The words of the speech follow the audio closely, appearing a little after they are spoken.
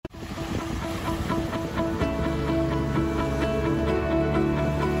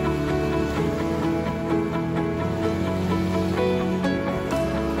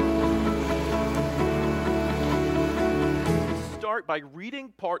by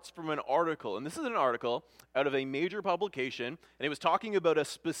reading parts from an article. And this is an article out of a major publication, and it was talking about a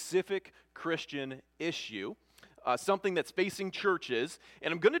specific Christian issue, something that's facing churches.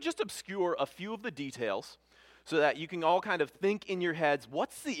 And I'm going to just obscure a few of the details so that you can all kind of think in your heads,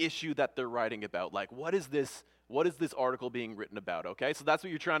 what's the issue that they're writing about? Like, what is this article being written about, okay? So that's what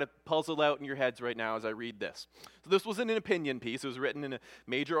you're trying to puzzle out in your heads right now as I read this. So this wasn't an opinion piece. It was written in a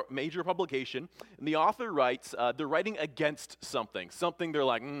major publication. And the author writes, they're writing against something. Something they're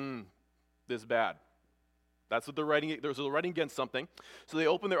like, this is bad. That's what they're writing. They're writing against something. So they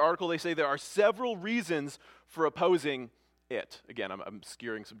open their article. They say there are several reasons for opposing it. Again, I'm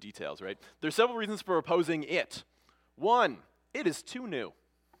obscuring some details, right? There's several reasons for opposing it. One, it is too new.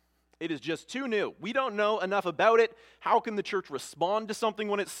 It is just too new. We don't know enough about it. How can the church respond to something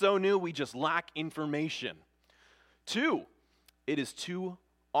when it's so new? We just lack information. Two, it is too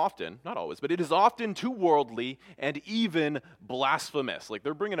often, not always, but it is often too worldly and even blasphemous. Like,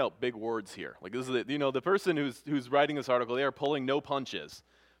 they're bringing out big words here. Like, this is the person who's writing this article, they are pulling no punches,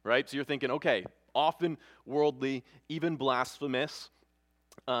 right? So you're thinking, okay, often worldly, even blasphemous.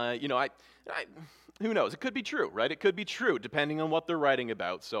 Who knows? It could be true, right? It could be true, depending on what they're writing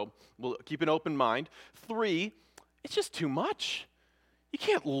about. So we'll keep an open mind. Three, it's just too much. You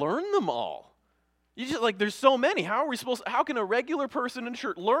can't learn them all. There's so many. How can a regular person in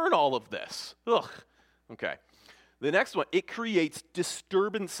church learn all of this? Ugh. Okay. The next one, it creates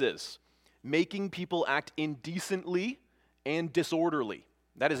disturbances, making people act indecently and disorderly.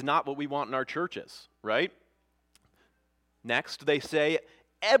 That is not what we want in our churches, right? Next, they say,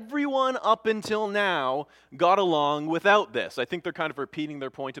 everyone up until now got along without this. I think they're kind of repeating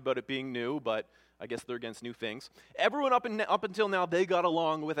their point about it being new, but I guess they're against new things. Everyone up until now, they got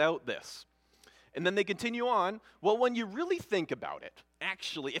along without this. And then they continue on, well, when you really think about it,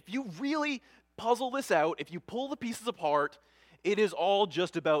 actually, if you really puzzle this out, if you pull the pieces apart, it is all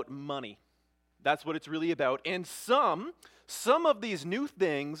just about money. That's what it's really about. And some of these new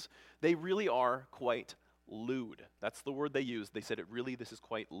things, they really are quite lewd. That's the word they used. They said this is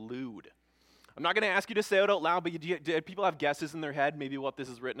quite lewd. I'm not going to ask you to say it out loud, but do people have guesses in their head maybe what this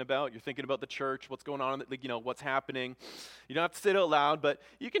is written about? You're thinking about the church, what's going on, what's happening. You don't have to say it out loud, but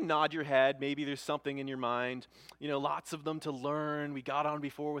you can nod your head. Maybe there's something in your mind. Lots of them to learn. We got on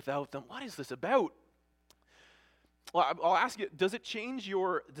before without them. What is this about? Well, I'll ask you, does it change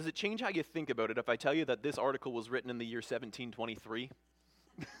how you think about it if I tell you that this article was written in the year 1723?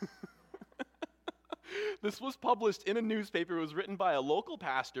 This was published in a newspaper. It was written by a local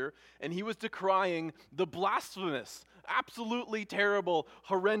pastor, and he was decrying the blasphemous, absolutely terrible,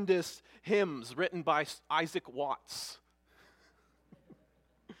 horrendous hymns written by Isaac Watts.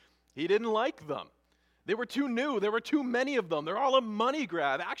 He didn't like them. They were too new. There were too many of them. They're all a money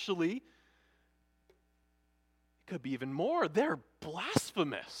grab. Actually, it could be even more. They're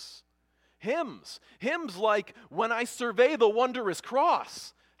blasphemous. Hymns like, "When I Survey the Wondrous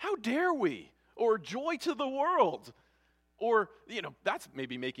Cross." How dare we? Or "Joy to the World." Or, that's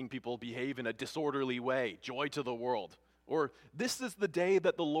maybe making people behave in a disorderly way. Joy to the world. Or, "This is the day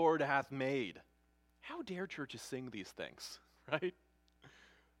that the Lord hath made." How dare churches sing these things, right?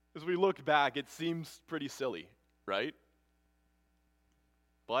 As we look back, it seems pretty silly, right?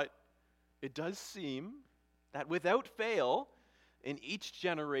 But it does seem that without fail, in each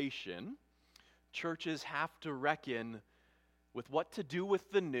generation, churches have to reckon with what to do with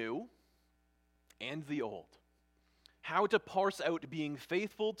the new and the old. How to parse out being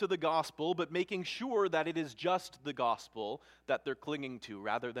faithful to the gospel, but making sure that it is just the gospel that they're clinging to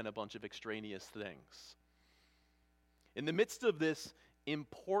rather than a bunch of extraneous things. In the midst of this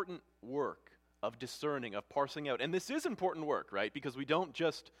important work of discerning, of parsing out, and this is important work, right? Because we don't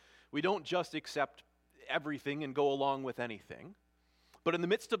just accept everything and go along with anything. But in the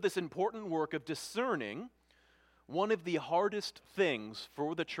midst of this important work of discerning, one of the hardest things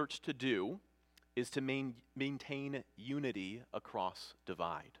for the church to do is to maintain unity across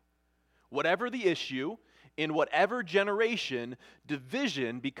divide. Whatever the issue, in whatever generation,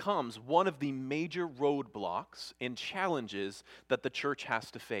 division becomes one of the major roadblocks and challenges that the church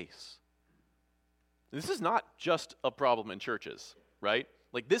has to face. This is not just a problem in churches, right?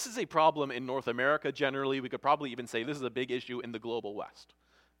 Like, this is a problem in North America generally. We could probably even say this is a big issue in the global West,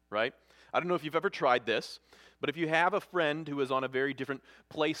 right? I don't know if you've ever tried this, but if you have a friend who is on a very different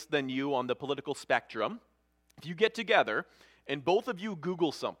place than you on the political spectrum, if you get together and both of you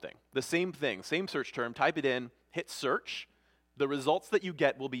Google something, the same thing, same search term, type it in, hit search, the results that you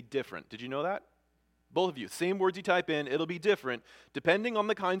get will be different. Did you know that? Both of you, same words you type in, it'll be different depending on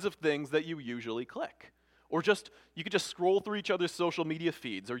the kinds of things that you usually click. Or you could just scroll through each other's social media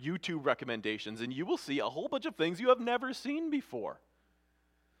feeds or YouTube recommendations, and you will see a whole bunch of things you have never seen before.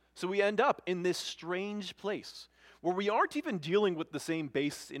 So we end up in this strange place where we aren't even dealing with the same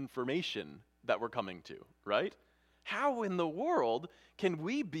base information that we're coming to, right? How in the world can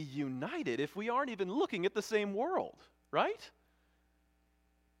we be united if we aren't even looking at the same world, right?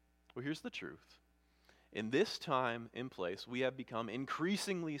 Well, here's the truth. In this time and place, we have become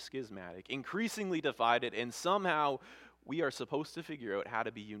increasingly schismatic, increasingly divided, and somehow we are supposed to figure out how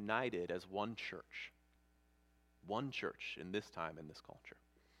to be united as one church. One church in this time, in this culture.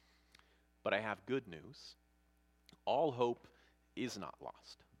 But I have good news. All hope is not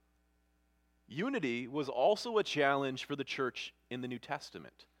lost. Unity was also a challenge for the church in the New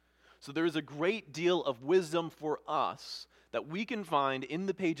Testament. So there is a great deal of wisdom for us that we can find in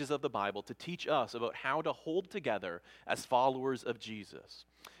the pages of the Bible to teach us about how to hold together as followers of Jesus.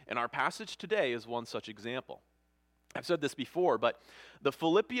 And our passage today is one such example. I've said this before, but the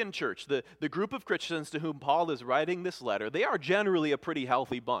Philippian church, the group of Christians to whom Paul is writing this letter, they are generally a pretty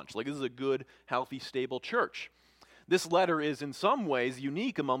healthy bunch. Like, this is a good, healthy, stable church. This letter is in some ways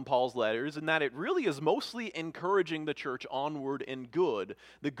unique among Paul's letters in that it really is mostly encouraging the church onward in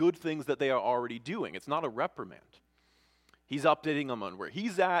the good things that they are already doing. It's not a reprimand. He's updating them on where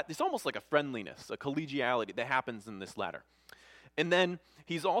he's at. It's almost like a friendliness, a collegiality that happens in this letter. And then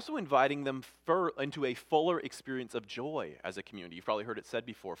he's also inviting them into a fuller experience of joy as a community. You've probably heard it said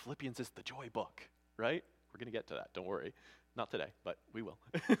before, Philippians is the joy book, right? We're going to get to that, don't worry. Not today, but we will.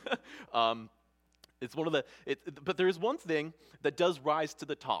 But there is one thing that does rise to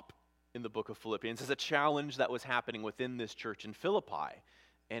the top in the book of Philippians. It's a challenge that was happening within this church in Philippi,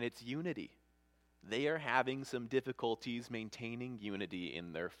 and it's unity. They are having some difficulties maintaining unity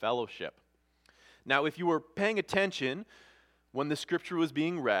in their fellowship. Now, if you were paying attention when the scripture was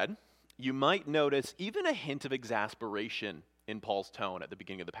being read, you might notice even a hint of exasperation in Paul's tone at the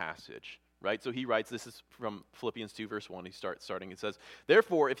beginning of the passage, right? So he writes, this is from Philippians 2, verse 1. He starting, it says,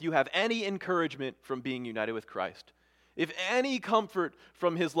 "Therefore, if you have any encouragement from being united with Christ, if any comfort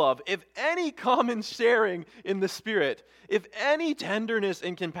from his love, if any common sharing in the Spirit, if any tenderness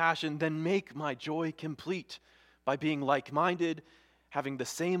and compassion, then make my joy complete by being like-minded, having the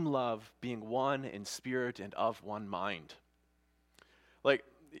same love, being one in spirit and of one mind." Like,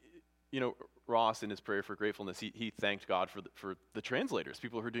 Ross, in his prayer for gratefulness, he thanked God for the translators,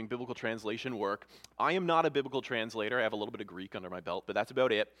 people who are doing biblical translation work. I am not a biblical translator. I have a little bit of Greek under my belt, but that's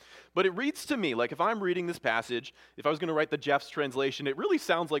about it. But it reads to me, like if I'm reading this passage, if I was going to write the Jeff's translation, it really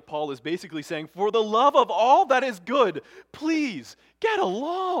sounds like Paul is basically saying, for the love of all that is good, please get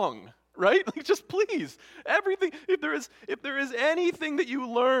along, right? Like, just please, everything, if there is anything that you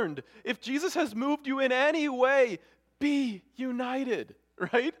learned, if Jesus has moved you in any way, be united,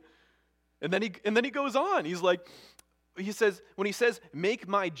 right? And then he goes on. When he says, make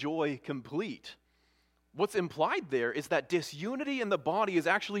my joy complete, what's implied there is that disunity in the body is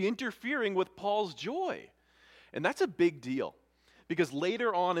actually interfering with Paul's joy. And that's a big deal, because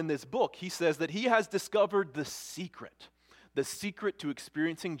later on in this book, he says that he has discovered the secret to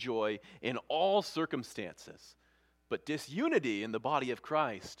experiencing joy in all circumstances. But disunity in the body of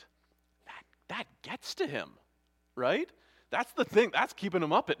Christ, that gets to him, right? That's the thing, that's keeping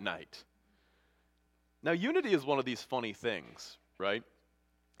him up at night. Now, unity is one of these funny things, right?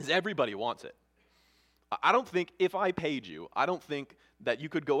 Because everybody wants it. I don't think, if I paid you, I don't think that you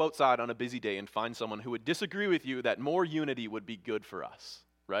could go outside on a busy day and find someone who would disagree with you that more unity would be good for us,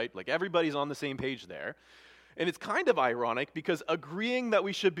 right? Like, everybody's on the same page there. And it's kind of ironic because agreeing that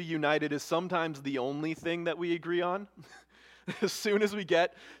we should be united is sometimes the only thing that we agree on. As soon as we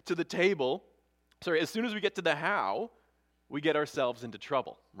get to the how, we get ourselves into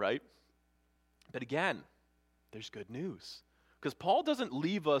trouble, right? But again, there's good news. Because Paul doesn't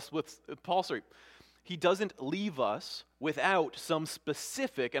leave us without some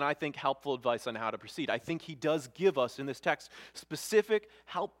specific and I think helpful advice on how to proceed. I think he does give us in this text specific,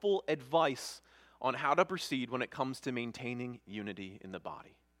 helpful advice on how to proceed when it comes to maintaining unity in the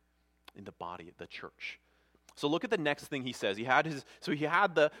body of the church. So look at the next thing he says. He had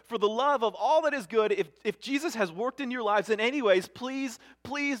for the love of all that is good, if Jesus has worked in your lives in any ways, please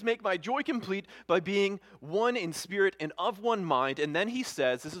make my joy complete by being one in spirit and of one mind. And then he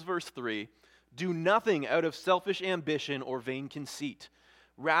says, this is verse 3, do nothing out of selfish ambition or vain conceit.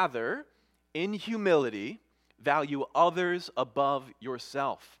 Rather, in humility, value others above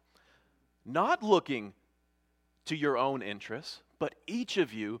yourself, not looking to your own interests, but each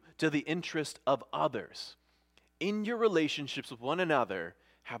of you to the interest of others. In your relationships with one another,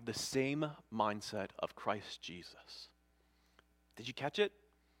 have the same mindset of Christ Jesus. Did you catch it?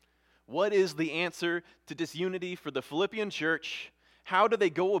 What is the answer to disunity for the Philippian church? How do they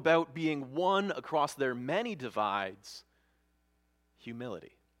go about being one across their many divides?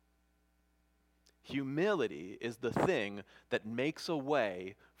 Humility. Humility is the thing that makes a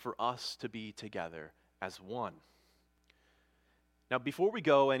way for us to be together as one. Now, before we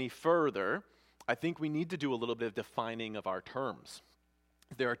go any further, I think we need to do a little bit of defining of our terms.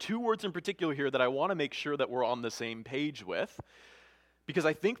 There are two words in particular here that I want to make sure that we're on the same page with, because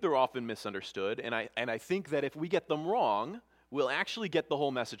I think they're often misunderstood, and I think that if we get them wrong, we'll actually get the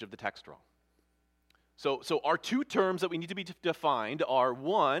whole message of the text wrong. So our two terms that we need to be defined are,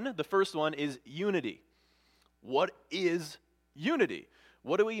 one, the first one is unity. What is unity?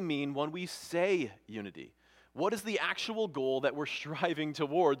 What do we mean when we say unity? What is the actual goal that we're striving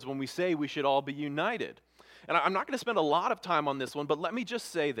towards when we say we should all be united? And I'm not going to spend a lot of time on this one, but let me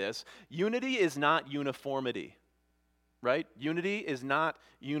just say this. Unity is not uniformity, right? Unity is not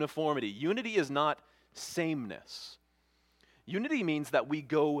uniformity. Unity is not sameness. Unity means that we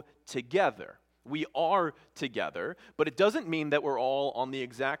go together. We are together, but it doesn't mean that we're all on the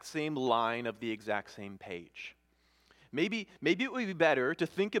exact same line of the exact same page. Maybe it would be better to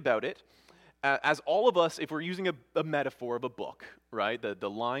think about it as all of us, if we're using a metaphor of a book, right, the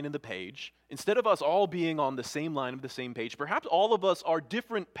line in the page, instead of us all being on the same line of the same page, perhaps all of us are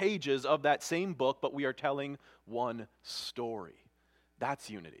different pages of that same book, but we are telling one story. That's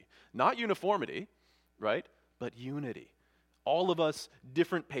unity. Not uniformity, right, but unity. All of us,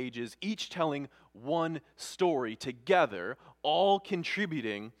 different pages, each telling one story together, all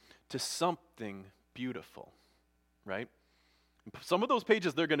contributing to something beautiful, right? Some of those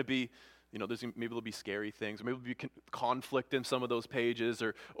pages, they're going to be, maybe there'll be scary things, or maybe there'll be conflict in some of those pages,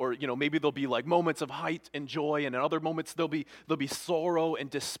 or maybe there'll be like moments of height and joy, and in other moments there'll be sorrow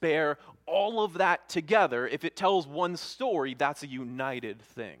and despair. All of that together, if it tells one story, that's a united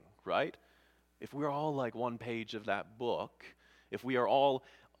thing, right? If we're all like one page of that book, if we are all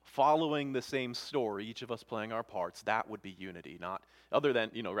following the same story, each of us playing our parts, that would be unity, rather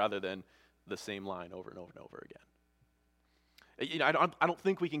than the same line over and over and over again. I don't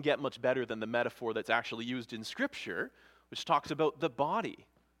think we can get much better than the metaphor that's actually used in Scripture, which talks about the body,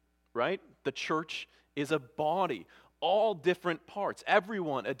 right? The church is a body, all different parts,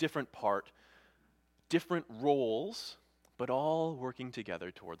 everyone a different part, different roles, but all working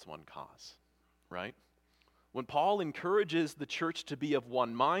together towards one cause, right? When Paul encourages the church to be of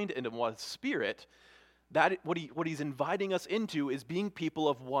one mind and of one spirit, what he's inviting us into is being people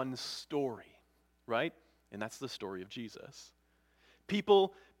of one story, right? And that's the story of Jesus.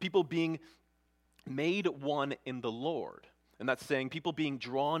 People being made one in the Lord. And that's saying people being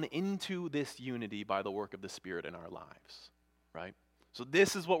drawn into this unity by the work of the Spirit in our lives, right? So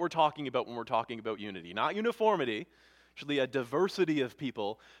this is what we're talking about when we're talking about unity. Not uniformity, actually a diversity of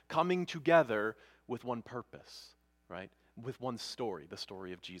people coming together with one purpose, right? With one story, the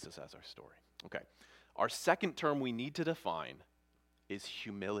story of Jesus as our story. Okay. Our second term we need to define is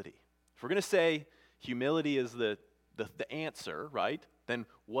humility. If we're going to say humility is the answer, right? Then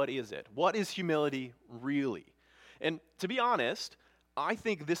what is it? What is humility really? And to be honest, I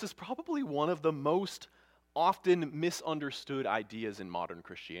think this is probably one of the most often misunderstood ideas in modern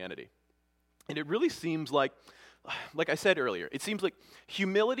Christianity. And it really seems like I said earlier, it seems like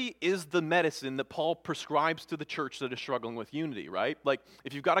humility is the medicine that Paul prescribes to the church that is struggling with unity, right? Like,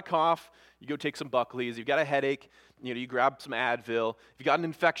 if you've got a cough, you go take some Buckley's. If you've got a headache, you grab some Advil. If you've got an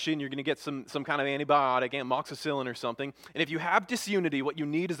infection, you're going to get some kind of antibiotic, amoxicillin or something. And if you have disunity, what you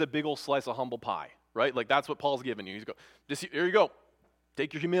need is a big old slice of humble pie, right? Like, that's what Paul's giving you. He's go, here you go.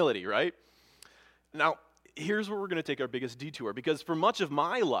 Take your humility, right? Now, here's where we're going to take our biggest detour, because for much of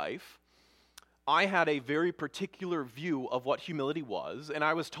my life, I had a very particular view of what humility was, and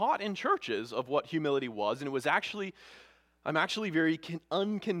I was taught in churches of what humility was, and I'm actually very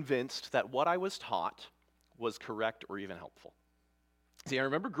unconvinced that what I was taught was correct or even helpful. See, I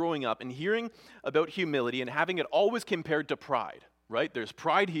remember growing up and hearing about humility and having it always compared to pride, right? There's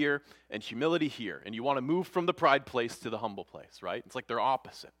pride here and humility here, and you want to move from the pride place to the humble place, right? It's like they're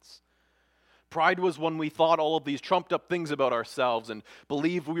opposites. Pride was when we thought all of these trumped up things about ourselves and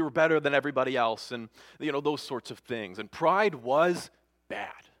believed we were better than everybody else and, those sorts of things. And pride was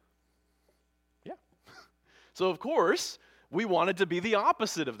bad. Yeah. So, of course, we wanted to be the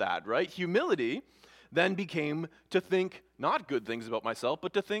opposite of that, right? Humility then became to think not good things about myself,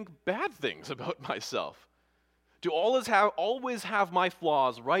 but to think bad things about myself. To always have my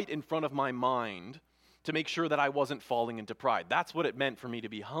flaws right in front of my mind to make sure that I wasn't falling into pride. That's what it meant for me to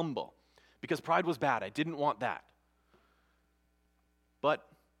be humble. Because pride was bad. I didn't want that. But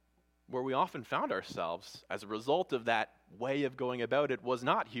where we often found ourselves as a result of that way of going about it was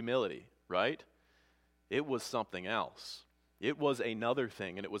not humility, right? It was something else. It was another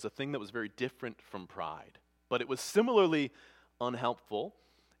thing, and it was a thing that was very different from pride. But it was similarly unhelpful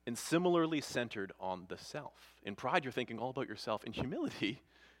and similarly centered on the self. In pride, you're thinking all about yourself. In humility,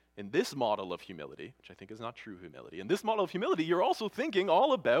 in this model of humility, which I think is not true humility, in this model of humility, you're also thinking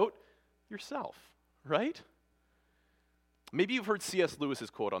all about yourself, right? Maybe you've heard C.S. Lewis's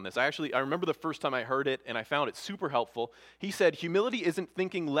quote on this. I remember the first time I heard it, and I found it super helpful. He said, humility isn't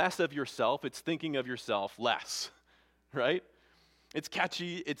thinking less of yourself, it's thinking of yourself less, right? It's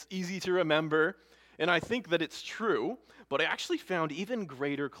catchy, it's easy to remember, and I think that it's true, but I actually found even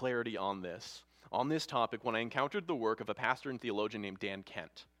greater clarity on this topic when I encountered the work of a pastor and theologian named Dan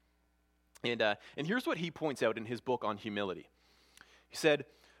Kent. And here's what he points out in his book on humility. He said,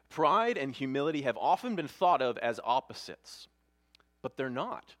 pride and humility have often been thought of as opposites, but they're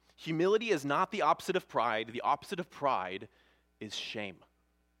not. Humility is not the opposite of pride. The opposite of pride is shame.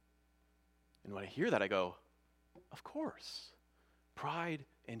 And when I hear that, I go, of course. Pride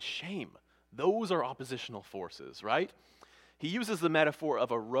and shame, those are oppositional forces, right? He uses the metaphor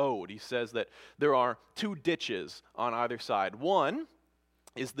of a road. He says that there are two ditches on either side. One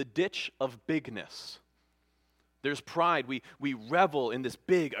is the ditch of bigness. There's pride. We revel in this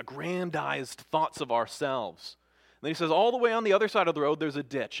big, aggrandized thoughts of ourselves. And then he says all the way on the other side of the road, there's a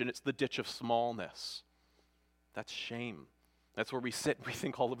ditch, and it's the ditch of smallness. That's shame. That's where we sit and we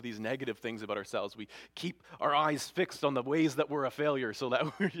think all of these negative things about ourselves. We keep our eyes fixed on the ways that we're a failure so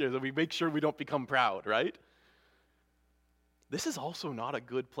that we make sure we don't become proud, right? This is also not a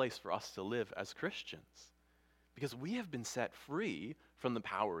good place for us to live as Christians because we have been set free from the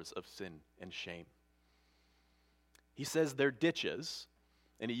powers of sin and shame. He says they're ditches,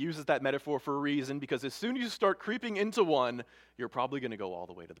 and he uses that metaphor for a reason because as soon as you start creeping into one, you're probably going to go all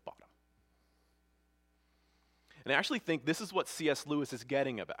the way to the bottom. And I actually think this is what C.S. Lewis is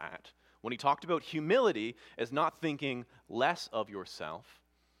getting at when he talked about humility as not thinking less of yourself,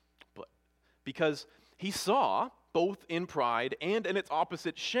 but because he saw both in pride and in its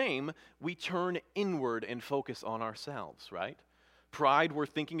opposite, shame, we turn inward and focus on ourselves, right? Pride, we're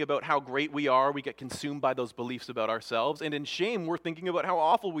thinking about how great we are, we get consumed by those beliefs about ourselves. And in shame, we're thinking about how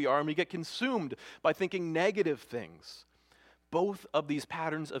awful we are, and we get consumed by thinking negative things. Both of these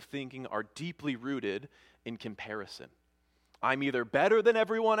patterns of thinking are deeply rooted in comparison. I'm either better than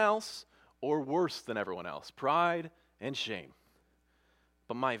everyone else or worse than everyone else. Pride and shame.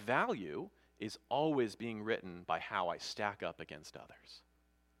 But my value is always being written by how I stack up against others.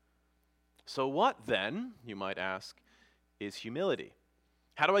 So what then, you might ask, is humility?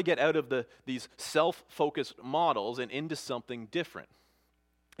 How do I get out of these self-focused models and into something different?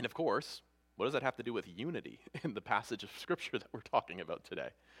 And of course, what does that have to do with unity in the passage of Scripture that we're talking about today?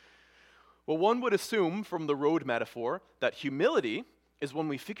 Well, one would assume from the road metaphor that humility is when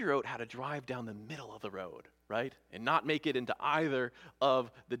we figure out how to drive down the middle of the road, right? And not make it into either of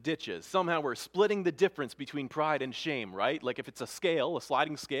the ditches. Somehow we're splitting the difference between pride and shame, right? Like if it's a scale, a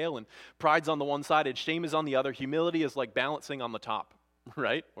sliding scale, and pride's on the one side and shame is on the other, humility is like balancing on the top,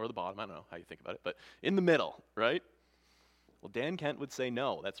 right? Or the bottom, I don't know how you think about it, but in the middle, right? Well, Dan Kent would say,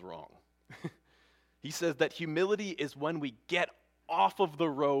 no, that's wrong. He says that humility is when we get off of the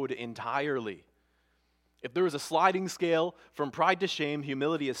road entirely. If there is a sliding scale from pride to shame,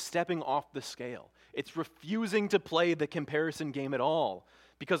 humility is stepping off the scale. It's refusing to play the comparison game at all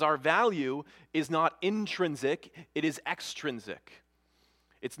because our value is not intrinsic, it is extrinsic.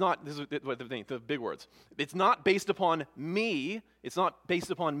 It's not, this is the big words. It's not based upon me. It's not based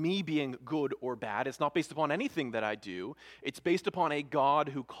upon me being good or bad. It's not based upon anything that I do. It's based upon a God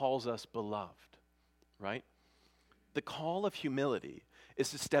who calls us beloved, right? The call of humility is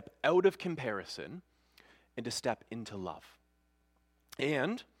to step out of comparison and to step into love.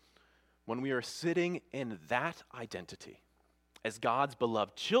 And when we are sitting in that identity as God's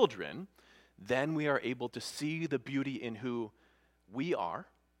beloved children, then we are able to see the beauty in who we are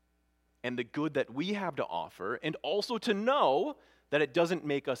and the good that we have to offer, and also to know that it doesn't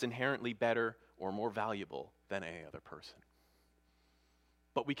make us inherently better or more valuable than any other person.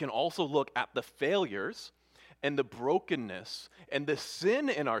 But we can also look at the failures and the brokenness and the sin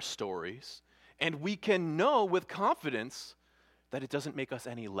in our stories, and we can know with confidence that it doesn't make us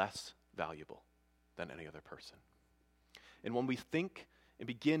any less valuable than any other person. And when we think and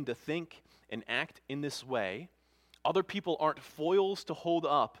begin to think and act in this way, other people aren't foils to hold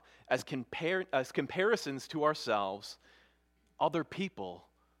up as comparisons to ourselves. Other people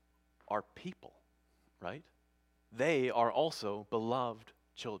are people, right? They are also beloved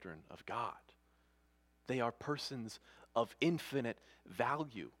children of God. They are persons of infinite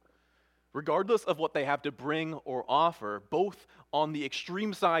value. regardless of what they have to bring or offer, both on the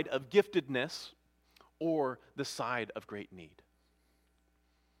extreme side of giftedness or the side of great need.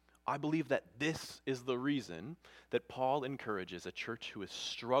 I believe that this is the reason that Paul encourages a church who is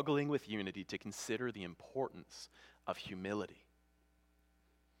struggling with unity to consider the importance of humility.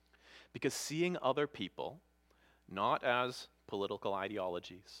 Because seeing other people not as political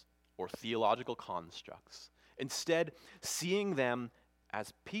ideologies or theological constructs, instead seeing them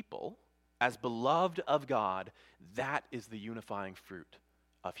as people, as beloved of God, that is the unifying fruit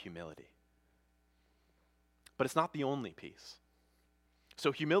of humility. But it's not the only piece.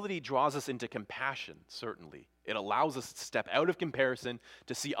 So humility draws us into compassion, certainly. It allows us to step out of comparison,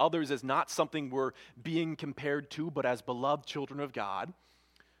 to see others as not something we're being compared to, but as beloved children of God.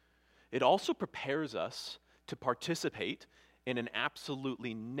 It also prepares us to participate in an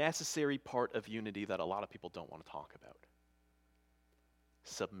absolutely necessary part of unity that a lot of people don't want to talk about.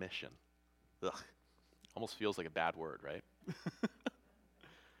 Submission. Ugh, almost feels like a bad word, right?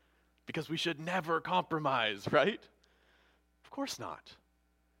 Because we should never compromise, right? Of course not.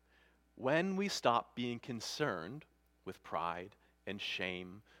 When we stop being concerned with pride and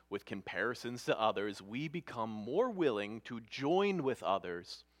shame, with comparisons to others, we become more willing to join with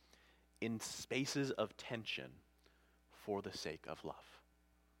others in spaces of tension for the sake of love.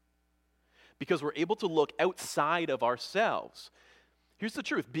 Because we're able to look outside of ourselves. Here's the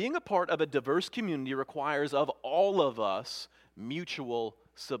truth. Being a part of a diverse community requires of all of us mutual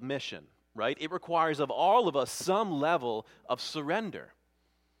submission, right? It requires of all of us some level of surrender.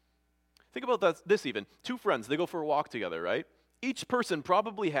 Think about this even. Two friends, they go for a walk together, right? Each person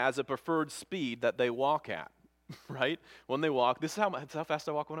probably has a preferred speed that they walk at, right? When they walk, this is how fast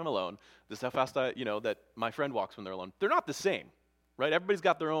I walk when I'm alone. This is how fast that my friend walks when they're alone. They're not the same, right? Everybody's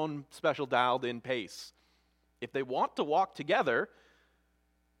got their own special dialed in pace. If they want to walk together,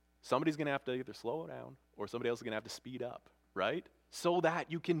 somebody's going to have to either slow down or somebody else is going to have to speed up, right? So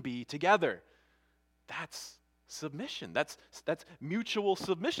that you can be together. That's submission. That's mutual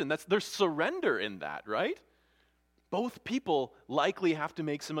submission. There's surrender in that, right? Both people likely have to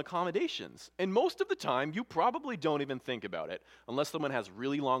make some accommodations. And most of the time, you probably don't even think about it unless someone has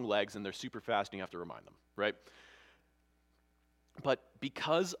really long legs and they're super fast and you have to remind them, right? But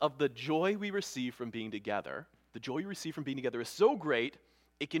because of the joy we receive from being together, the joy we receive from being together is so great,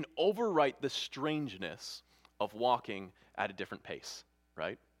 it can overwrite the strangeness of walking at a different pace,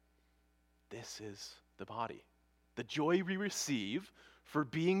 right? This is the body. The joy we receive for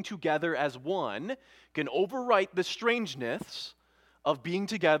being together as one can overwrite the strangeness of being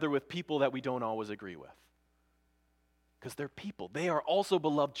together with people that we don't always agree with. Because they're people. They are also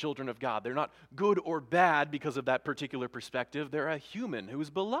beloved children of God. They're not good or bad because of that particular perspective. They're a human who is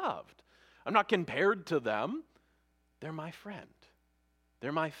beloved. I'm not compared to them. They're my friend.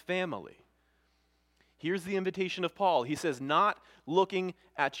 They're my family. Here's the invitation of Paul. He says, not looking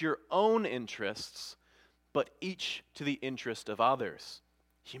at your own interests, but each to the interest of others.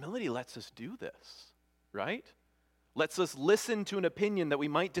 Humility lets us do this, right? Lets us listen to an opinion that we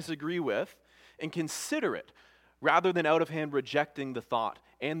might disagree with and consider it, rather than out of hand rejecting the thought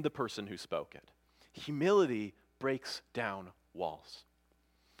and the person who spoke it. Humility breaks down walls.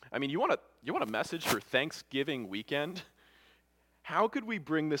 I mean, you want a message for Thanksgiving weekend? How could we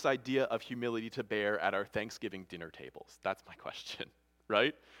bring this idea of humility to bear at our Thanksgiving dinner tables? That's my question,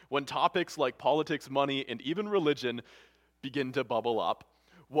 right? When topics like politics, money, and even religion begin to bubble up,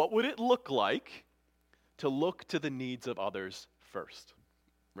 what would it look like to look to the needs of others first,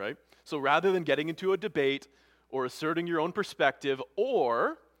 right? So rather than getting into a debate or asserting your own perspective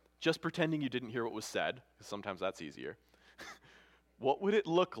or just pretending you didn't hear what was said, because sometimes that's easier, what would it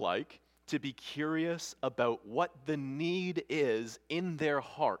look like to be curious about what the need is in their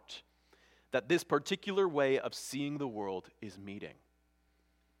heart that this particular way of seeing the world is meeting?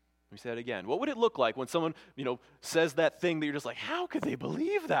 Let me say that again. What would it look like when someone, says that thing that you're just like, how could they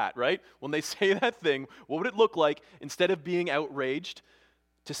believe that, right? When they say that thing, what would it look like, instead of being outraged,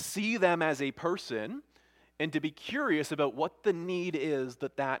 to see them as a person and to be curious about what the need is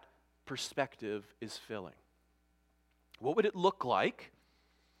that perspective is filling? What would it look like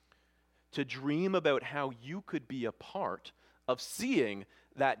to dream about how you could be a part of seeing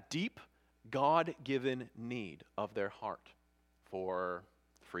that deep, God-given need of their heart for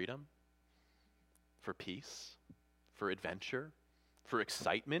freedom, for peace, for adventure, for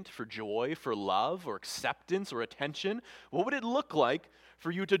excitement, for joy, for love, or acceptance, or attention? What would it look like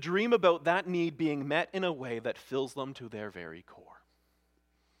for you to dream about that need being met in a way that fills them to their very core?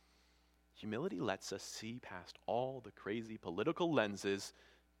 Humility lets us see past all the crazy political lenses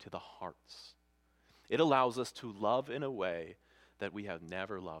to the hearts. It allows us to love in a way that we have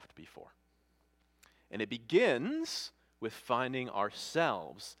never loved before. And it begins with finding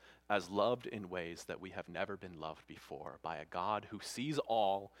ourselves as loved in ways that we have never been loved before by a God who sees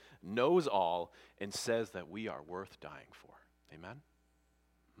all, knows all, and says that we are worth dying for. Amen?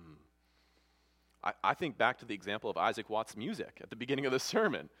 I think back to the example of Isaac Watts' music at the beginning of the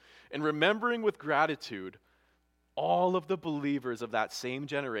sermon, and remembering with gratitude all of the believers of that same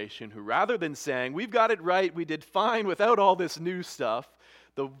generation who, rather than saying, we've got it right, we did fine without all this new stuff,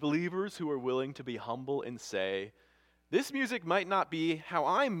 the believers who are willing to be humble and say, this music might not be how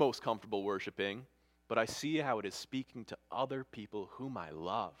I'm most comfortable worshiping, but I see how it is speaking to other people whom I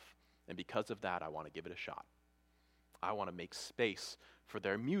love. And because of that, I want to give it a shot. I want to make space for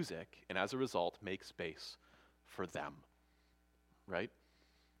their music, and as a result, make space for them. Right?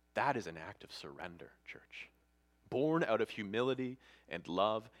 That is an act of surrender, church. Born out of humility and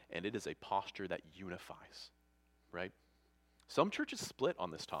love, and it is a posture that unifies. Right? Some churches split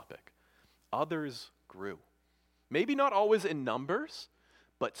on this topic. Others grew. Maybe not always in numbers,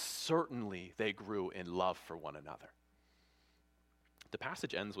 but certainly they grew in love for one another. The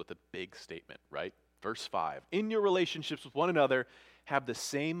passage ends with a big statement, right? Verse 5, in your relationships with one another, have the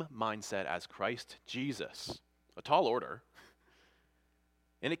same mindset as Christ Jesus. A tall order.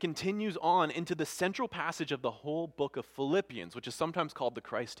 And it continues on into the central passage of the whole book of Philippians, which is sometimes called the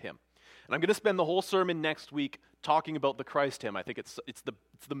Christ hymn. And I'm going to spend the whole sermon next week talking about the Christ hymn. I think it's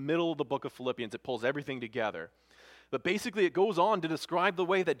the middle of the book of Philippians. It pulls everything together. But basically it goes on to describe the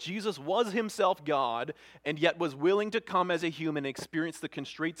way that Jesus was himself God and yet was willing to come as a human and experience the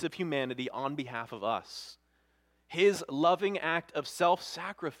constraints of humanity on behalf of us. His loving act of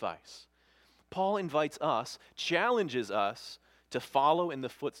self-sacrifice. Paul invites us, challenges us to follow in the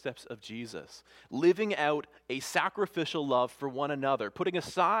footsteps of Jesus, living out a sacrificial love for one another, putting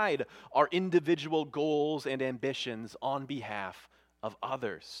aside our individual goals and ambitions on behalf of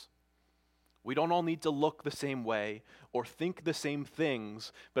others. We don't all need to look the same way or think the same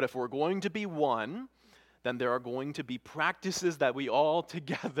things, but if we're going to be one, then there are going to be practices that we all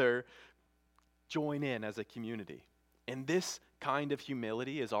together join in as a community. And this kind of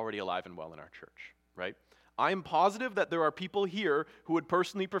humility is already alive and well in our church, right? I'm positive that there are people here who would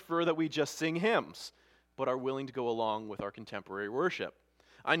personally prefer that we just sing hymns, but are willing to go along with our contemporary worship.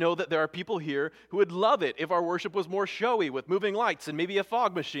 I know that there are people here who would love it if our worship was more showy with moving lights and maybe a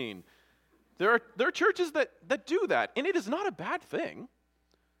fog machine. There are churches that do that, and it is not a bad thing,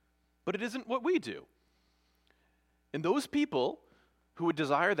 but it isn't what we do. And those people who would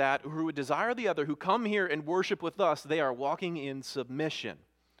desire that, who would desire the other, who come here and worship with us, they are walking in submission.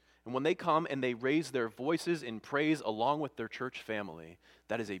 And when they come and they raise their voices in praise along with their church family,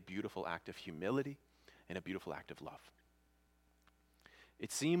 that is a beautiful act of humility and a beautiful act of love.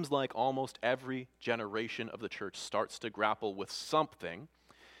 It seems like almost every generation of the church starts to grapple with something,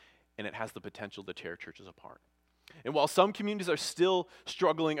 and it has the potential to tear churches apart. And while some communities are still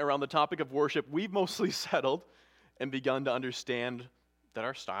struggling around the topic of worship, we've mostly settled and begun to understand that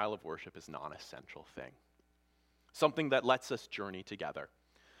our style of worship is not an essential thing, something that lets us journey together.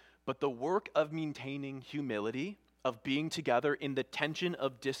 But the work of maintaining humility, of being together in the tension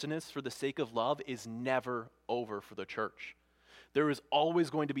of dissonance for the sake of love, is never over for the church. There is always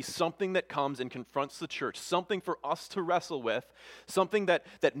going to be something that comes and confronts the church, something for us to wrestle with, something that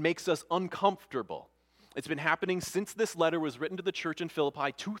makes us uncomfortable. It's been happening since this letter was written to the church in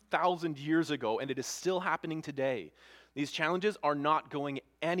Philippi 2,000 years ago, and it is still happening today. These challenges are not going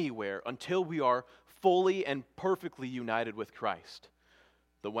anywhere until we are fully and perfectly united with Christ.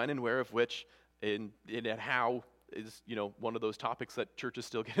 The when and where of which and how is, one of those topics that churches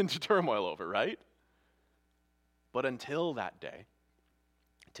still get into turmoil over, right? But until that day,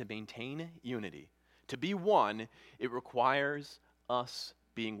 to maintain unity, to be one, it requires us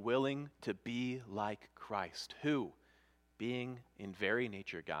being willing to be like Christ, who, being in very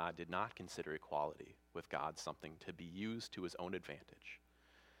nature God, did not consider equality with God something to be used to his own advantage.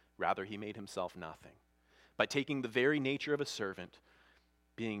 Rather, he made himself nothing by taking the very nature of a servant,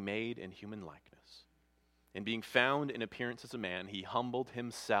 being made in human likeness. And being found in appearance as a man, he humbled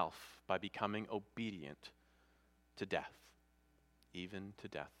himself by becoming obedient to death, even to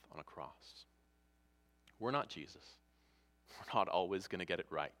death on a cross. We're not Jesus. We're not always going to get it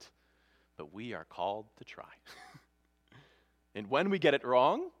right, but we are called to try. And when we get it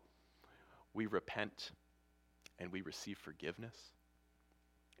wrong, we repent and we receive forgiveness.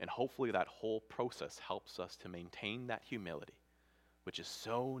 And hopefully that whole process helps us to maintain that humility, which is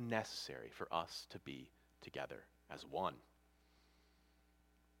so necessary for us to be together as one.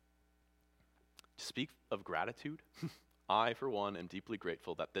 To speak of gratitude, I, for one, am deeply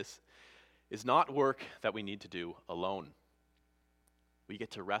grateful that this is not work that we need to do alone. we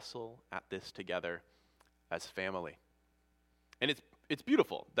get to wrestle at this together as family. And it's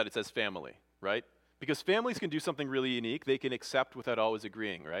beautiful that it says family, right? Because families can do something really unique. They can accept without always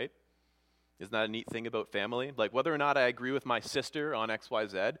agreeing, right? Isn't that a neat thing about family? Like whether or not I agree with my sister on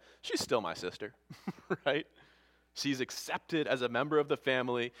XYZ, she's still my sister, right? She's accepted as a member of the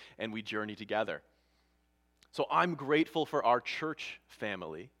family, and we journey together. So I'm grateful for our church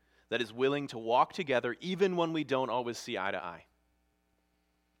family that is willing to walk together even when we don't always see eye to eye.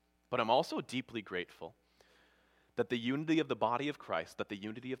 But I'm also deeply grateful that the unity of the body of Christ, that the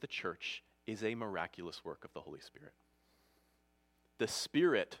unity of the church is a miraculous work of the Holy Spirit. The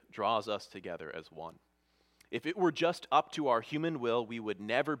Spirit draws us together as one. If it were just up to our human will, we would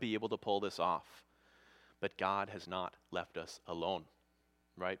never be able to pull this off. But God has not left us alone,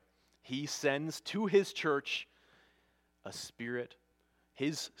 right? He sends to his church a Spirit,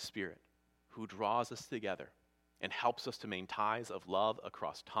 his Spirit, who draws us together and helps us to maintain ties of love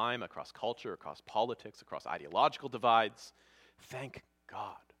across time, across culture, across politics, across ideological divides. Thank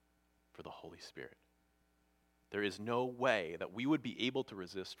God for the Holy Spirit. There is no way that we would be able to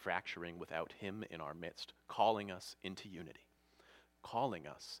resist fracturing without him in our midst, calling us into unity, calling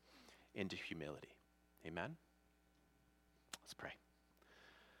us into humility. Amen? Let's pray.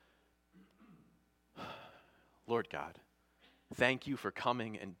 Lord God, thank you for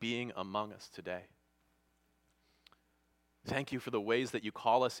coming and being among us today. Thank you for the ways that you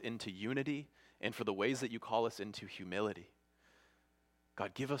call us into unity and for the ways that you call us into humility.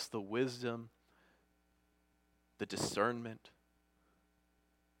 God, give us the wisdom, the discernment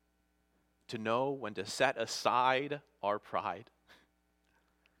to know when to set aside our pride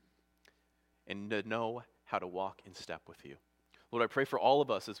and to know how to walk in step with you. Lord, I pray for all of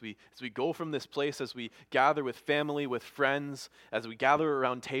us as we go from this place, as we gather with family, with friends, as we gather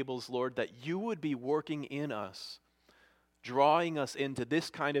around tables, Lord, that you would be working in us, drawing us into this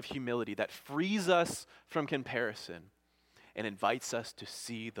kind of humility that frees us from comparison and invites us to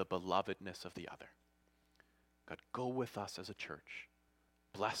see the belovedness of the other. God, go with us as a church.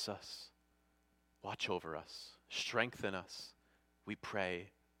 Bless us. Watch over us. Strengthen us. We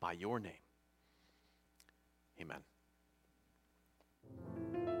pray by your name. Amen.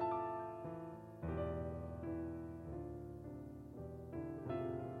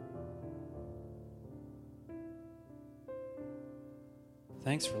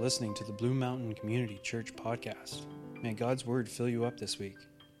 Thanks for listening to the Blue Mountain Community Church podcast. May God's word fill you up this week.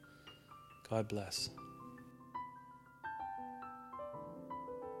 God bless.